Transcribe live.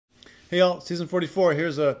Hey y'all, season 44.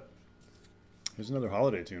 Here's another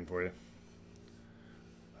holiday tune for you.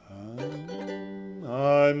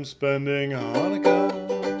 I'm spending Hanukkah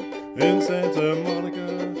in Santa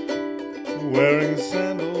Monica, wearing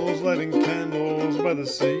sandals, lighting candles by the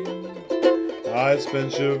sea. I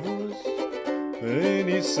spent Shavuos in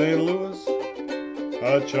East St. Louis,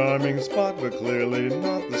 a charming spot, but clearly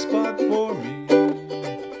not the spot for me.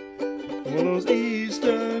 Well, those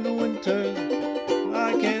eastern winters,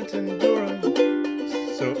 I can't endure 'em,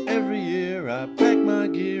 so every year I pack my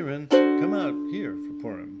gear and come out here for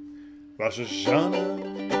Purim. Rosh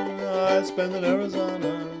Hashanah, I spend in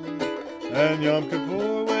Arizona, and Yom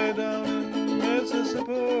Kippur way down in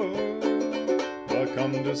Mississippi. But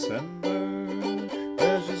come December,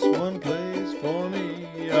 there's just one place for me.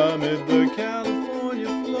 Amid the California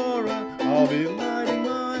flora, I'll be lighting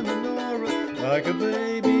my menorah like a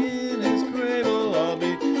baby in his cradle. I'll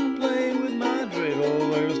be playing with my dreidel.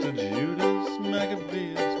 Where's to Judas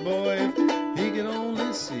Maccabeus? Boy, if he could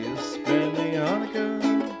only see us spending Hanukkah,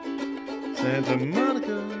 Santa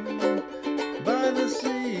Monica by the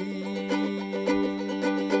sea.